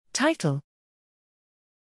Title: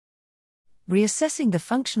 Reassessing the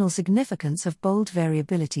functional significance of bold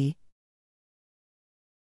variability.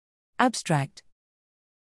 Abstract: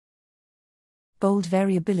 Bold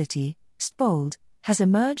variability, SBOLD, has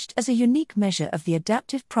emerged as a unique measure of the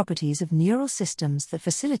adaptive properties of neural systems that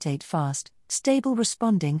facilitate fast, stable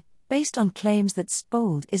responding, based on claims that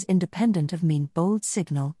SBOLD is independent of mean bold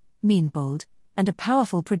signal, mean bold, and a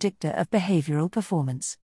powerful predictor of behavioral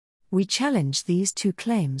performance. We challenge these two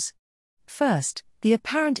claims. First, the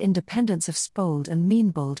apparent independence of SBOLD and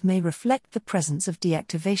mean bold may reflect the presence of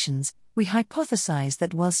deactivations. We hypothesize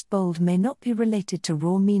that while SBOLD may not be related to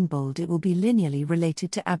raw mean bold, it will be linearly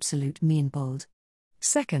related to absolute mean bold.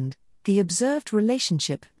 Second, the observed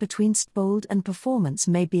relationship between SBOLD and performance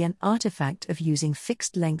may be an artifact of using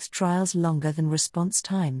fixed-length trials longer than response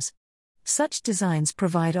times. Such designs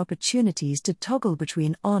provide opportunities to toggle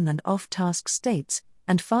between on and off-task states,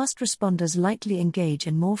 and fast responders likely engage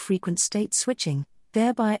in more frequent state switching,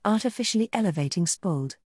 thereby artificially elevating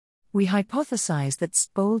SBOLD. We hypothesize that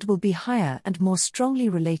SBOLD will be higher and more strongly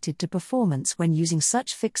related to performance when using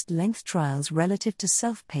such fixed-length trials relative to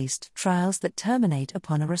self-paced trials that terminate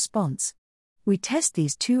upon a response. We test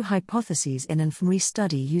these two hypotheses in an fMRI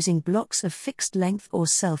study using blocks of fixed-length or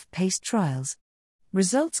self-paced trials.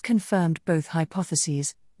 Results confirmed both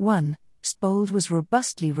hypotheses. 1. SBOLD was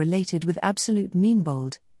robustly related with absolute mean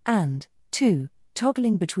bold, and 2.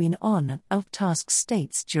 Toggling between on and off-task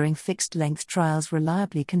states during fixed-length trials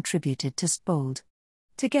reliably contributed to SBOLD.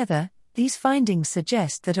 Together, these findings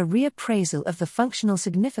suggest that a reappraisal of the functional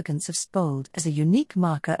significance of SBOLD as a unique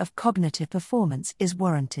marker of cognitive performance is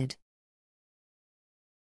warranted.